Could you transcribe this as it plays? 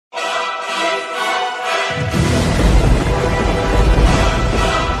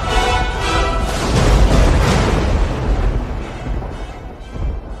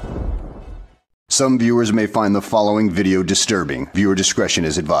Some viewers may find the following video disturbing. Viewer discretion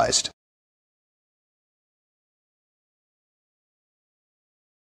is advised.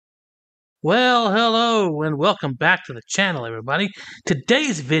 Well, hello and welcome back to the channel, everybody.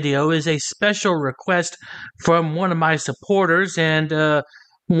 Today's video is a special request from one of my supporters and a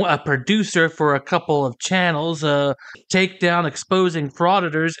producer for a couple of channels, Takedown Exposing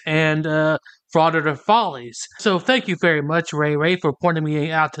Frauditors and Frauditor Follies. So thank you very much, Ray, for pointing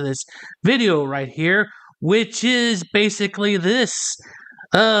me out to this video right here, which is basically this.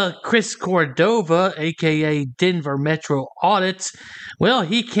 Chris Cordova, aka Denver Metro Audits, well,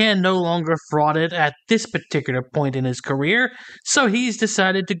 he can no longer fraud it at this particular point in his career, so he's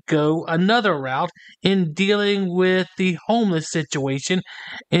decided to go another route in dealing with the homeless situation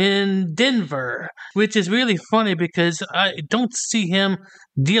in Denver, which is really funny because I don't see him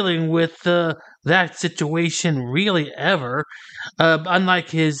dealing with that situation really ever,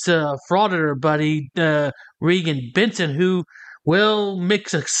 unlike his frauditor buddy, Regan Benson, who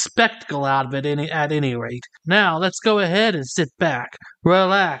makes a spectacle out of it at any rate. Now, let's go ahead and sit back,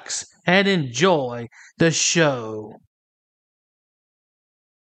 relax, and enjoy the show.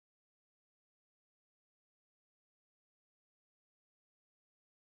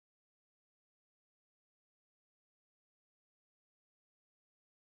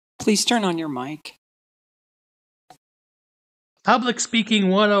 Please turn on your mic. Public Speaking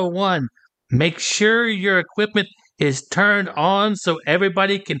 101. Make sure your equipment is turned on so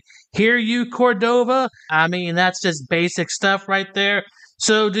everybody can hear you, Cordova. I mean, that's just basic stuff right there.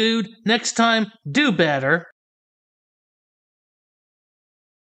 So, dude, next time, do better.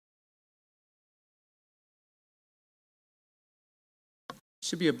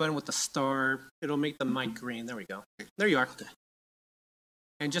 Should be a button with a star. It'll make the mic green. There we go. There you are.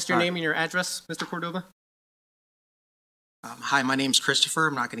 And just your name and your address, Mr. Cordova? Hi, my name's Christopher.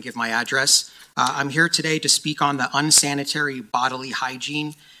 I'm not going to give my address. I'm here today to speak on the unsanitary bodily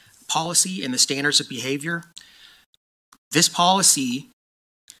hygiene policy and the standards of behavior. This policy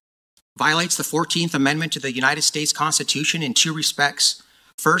violates the 14th Amendment to the United States Constitution in two respects.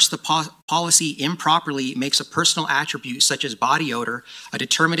 First, the policy improperly makes a personal attribute such as body odor a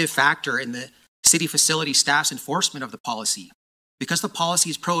determinative factor in the city facility staff's enforcement of the policy. Because the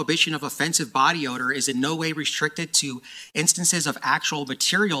policy's prohibition of offensive body odor is in no way restricted to instances of actual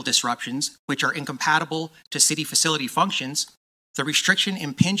material disruptions, which are incompatible to city facility functions, the restriction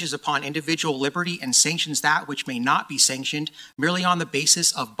impinges upon individual liberty and sanctions that which may not be sanctioned merely on the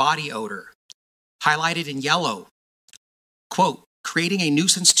basis of body odor. Highlighted in yellow, quote, creating a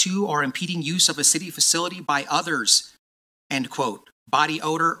nuisance to or impeding use of a city facility by others, end quote, body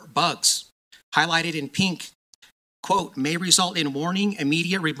odor bugs. Highlighted in pink, quote, may result in warning,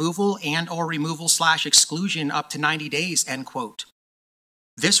 immediate removal, and or removal/exclusion up to 90 days, end quote.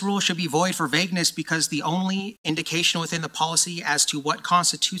 This rule should be void for vagueness because the only indication within the policy as to what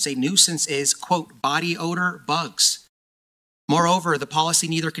constitutes a nuisance is, quote, body odor bugs. Moreover, the policy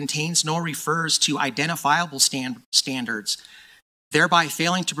neither contains nor refers to identifiable standards, thereby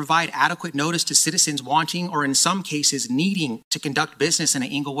failing to provide adequate notice to citizens wanting or in some cases needing to conduct business in an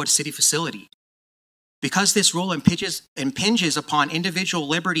Inglewood city facility. Because this rule impinges upon individual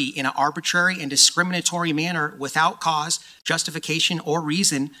liberty in an arbitrary and discriminatory manner without cause, justification, or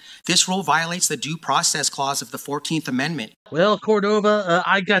reason, this rule violates the Due Process Clause of the 14th Amendment. Well, Cordova,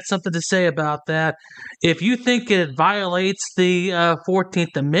 I got something to say about that. If you think it violates the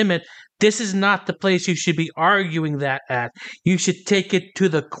 14th Amendment, this is not the place you should be arguing that at. You should take it to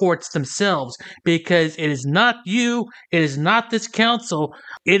the courts themselves because it is not you, it is not this council,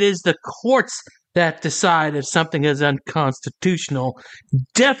 it is the courts that decide if something is unconstitutional.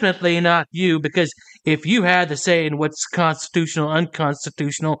 Definitely not you, because if you had to say in what's constitutional,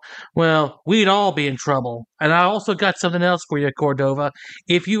 unconstitutional, well, we'd all be in trouble. And I also got something else for you, Cordova.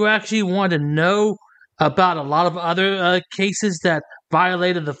 If you actually want to know about a lot of other cases that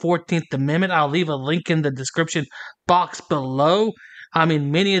violated the 14th Amendment, I'll leave a link in the description box below. I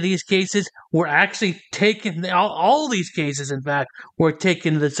mean, many of these cases were actually taken, all these cases, in fact, were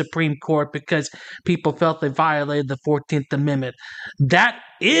taken to the Supreme Court because people felt they violated the 14th Amendment. That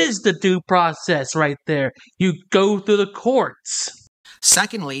is the due process right there. You go through the courts.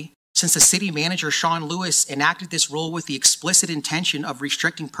 Secondly, since the city manager, Sean Lewis, enacted this rule with the explicit intention of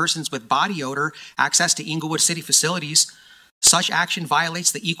restricting persons with body odor access to Inglewood city facilities, such action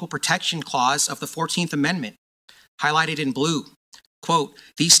violates the Equal Protection Clause of the 14th Amendment, highlighted in blue. Quote,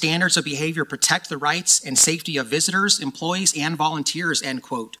 these standards of behavior protect the rights and safety of visitors, employees, and volunteers, end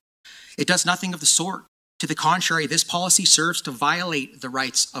quote. It does nothing of the sort. To the contrary, this policy serves to violate the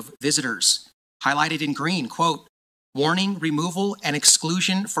rights of visitors. Highlighted in green, quote, Warning, removal, and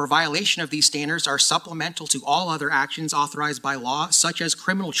exclusion for violation of these standards are supplemental to all other actions authorized by law, such as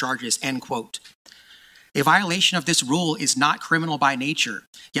criminal charges, end quote. A violation of this rule is not criminal by nature,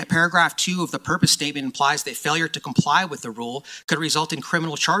 yet paragraph 2 of the purpose statement implies that failure to comply with the rule could result in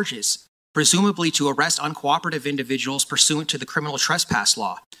criminal charges, presumably to arrest uncooperative individuals pursuant to the criminal trespass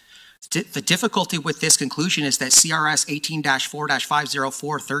law. The difficulty with this conclusion is that CRS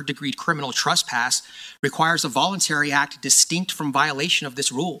 18-4-504 third-degree criminal trespass requires a voluntary act distinct from violation of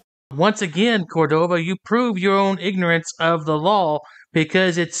this rule. Once again, Cordova, you prove your own ignorance of the law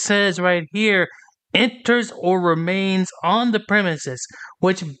because it says right here, enters or remains on the premises,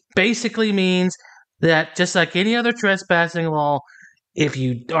 which basically means that just like any other trespassing law, if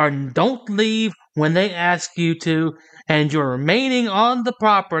you don't leave when they ask you to, and you're remaining on the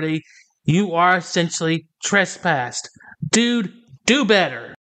property, you are essentially trespassed. Dude, do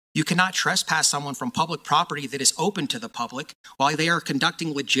better. You cannot trespass someone from public property that is open to the public while they are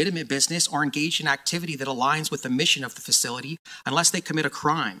conducting legitimate business or engaged in activity that aligns with the mission of the facility unless they commit a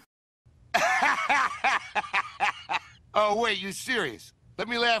crime. Oh, wait, you serious? Let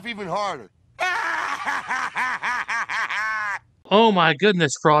me laugh even harder. Oh my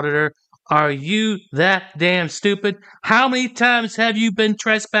goodness, Frauditor. Are you that damn stupid? How many times have you been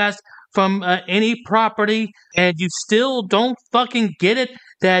trespassed from any property and you still don't fucking get it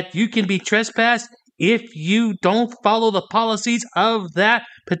that you can be trespassed if you don't follow the policies of that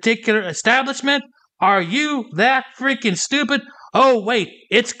particular establishment? Are you that freaking stupid? Oh, wait,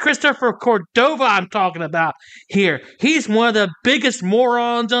 it's Christopher Cordova I'm talking about here. He's one of the biggest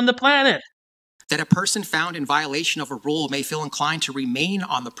morons on the planet. That a person found in violation of a rule may feel inclined to remain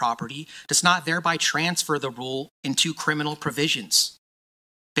on the property does not thereby transfer the rule into criminal provisions.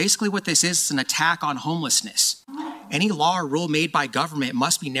 Basically what this is an attack on homelessness. Any law or rule made by government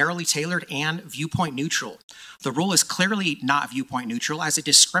must be narrowly tailored and viewpoint neutral. The rule is clearly not viewpoint neutral as it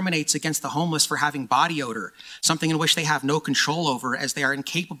discriminates against the homeless for having body odor, something in which they have no control over as they are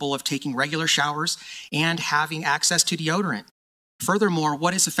incapable of taking regular showers and having access to deodorant. Furthermore,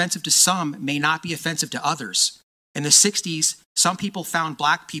 what is offensive to some may not be offensive to others. In the 60s, some people found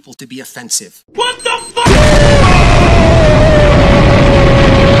black people to be offensive. What the fuck?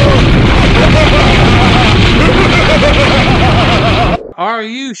 Are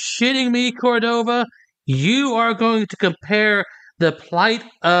you shitting me, Cordova? You are going to compare the plight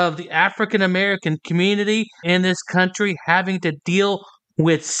of the African American community in this country having to deal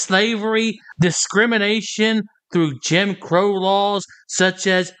with slavery, discrimination, through Jim Crow laws such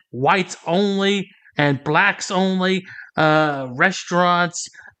as whites only and blacks only, restaurants,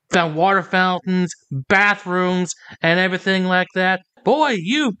 water fountains, bathrooms, and everything like that. Boy,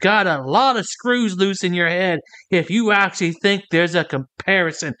 you've got a lot of screws loose in your head if you actually think there's a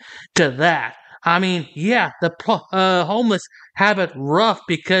comparison to that. I mean, yeah, the homeless have it rough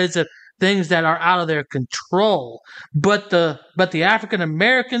because of things that are out of their control. But the African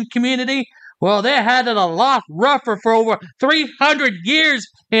American community, well, they had it a lot rougher for over 300 years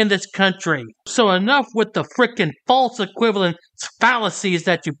in this country. So enough with the frickin' false equivalent fallacies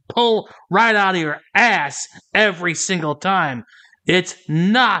that you pull right out of your ass every single time. It's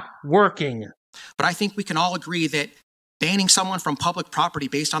not working. But I think we can all agree that banning someone from public property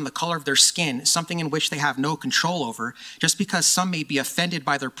based on the color of their skin, something in which they have no control over, just because some may be offended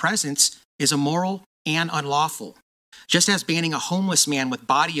by their presence, is immoral and unlawful. Just as banning a homeless man with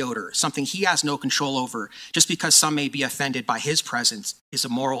body odor, something he has no control over, just because some may be offended by his presence, is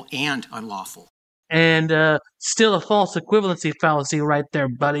immoral and unlawful. And still a false equivalency fallacy right there,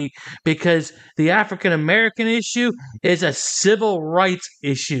 buddy, because the African American issue is a civil rights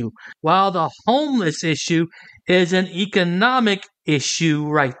issue, while the homeless issue is an economic issue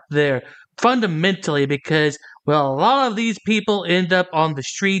right there, fundamentally, because, well, a lot of these people end up on the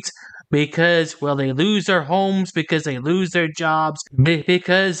streets because, well, they lose their homes, because they lose their jobs,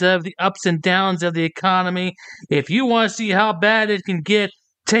 because of the ups and downs of the economy. If you want to see how bad it can get,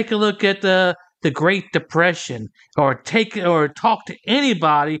 take a look at the Great Depression, or talk to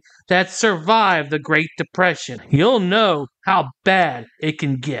anybody that survived the Great Depression. You'll know how bad it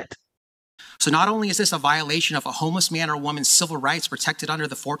can get. So not only is this a violation of a homeless man or woman's civil rights protected under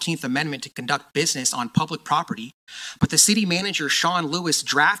the 14th Amendment to conduct business on public property, but the city manager, Sean Lewis,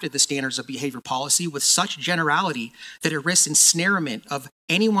 drafted the standards of behavior policy with such generality that it risks ensnarement of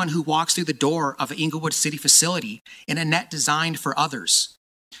anyone who walks through the door of an Inglewood City facility in a net designed for others.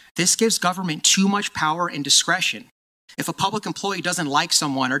 This gives government too much power and discretion. If a public employee doesn't like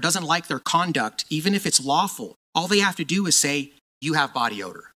someone or doesn't like their conduct, even if it's lawful, all they have to do is say, "You have body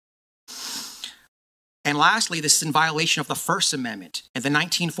odor." And lastly, this is in violation of the First Amendment. In the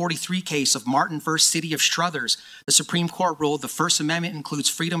 1943 case of Martin v. City of Struthers, the Supreme Court ruled the First Amendment includes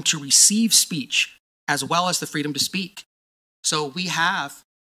freedom to receive speech as well as the freedom to speak. So we have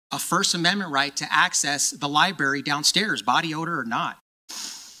a First Amendment right to access the library downstairs, body odor or not.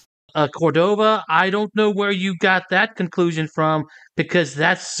 Cordova, I don't know where you got that conclusion from, because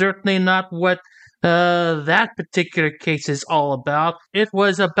that's certainly not what that particular case is all about. It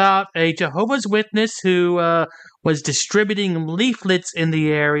was about a Jehovah's Witness who was distributing leaflets in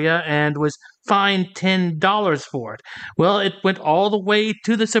the area and was fined $10 for it. Well, it went all the way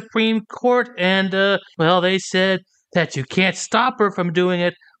to the Supreme Court, and well, they said that you can't stop her from doing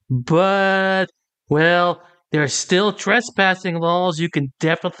it, but, well, there's still trespassing laws. You can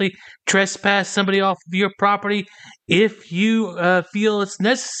definitely trespass somebody off of your property if you feel it's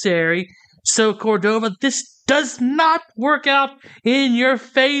necessary. So, Cordova, this does not work out in your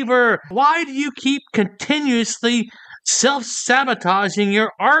favor. Why do you keep continuously self-sabotaging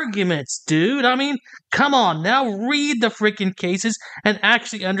your arguments, dude? I mean, come on, now read the freaking cases and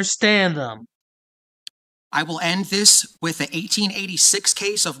actually understand them. I will end this with the 1886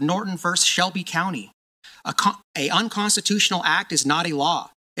 case of Norton v. Shelby County. A unconstitutional act is not a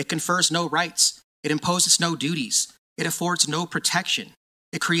law. It confers no rights. It imposes no duties. It affords no protection.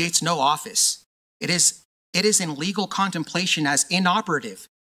 It creates no office. It is in legal contemplation as inoperative,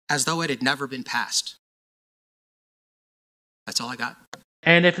 as though it had never been passed. That's all I got.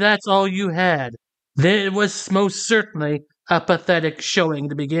 And if that's all you had, then it was most certainly a pathetic showing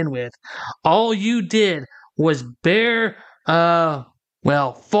to begin with. All you did was bear false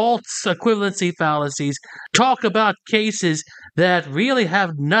equivalency fallacies, talk about cases that really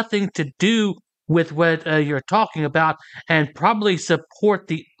have nothing to do with what you're talking about, and probably support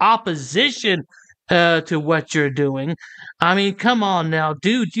the opposition to what you're doing. I mean, come on now,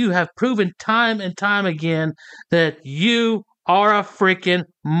 dude, you have proven time and time again that you are a freaking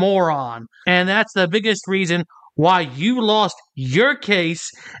moron. And that's the biggest reason why you lost your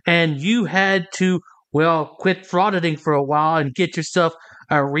case and you had to, well, quit frauditing for a while and get yourself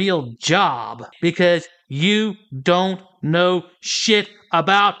a real job, because you don't know shit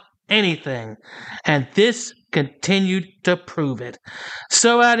about anything. And this continued to prove it.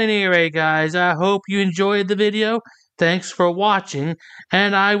 So at any rate, guys, I hope you enjoyed the video. Thanks for watching,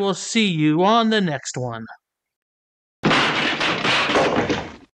 and I will see you on the next one.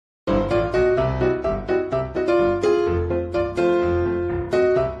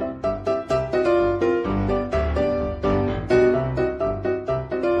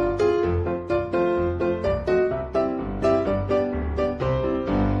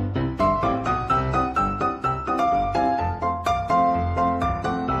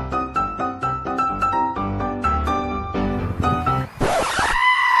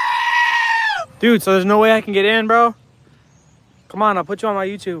 Dude, so there's no way I can get in, bro? Come on, I'll put you on my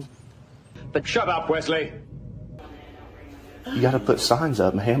YouTube. But shut up, Wesley. You gotta put signs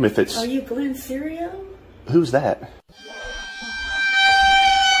up, ma'am, if it's... Are you Glenn Serio? Who's that?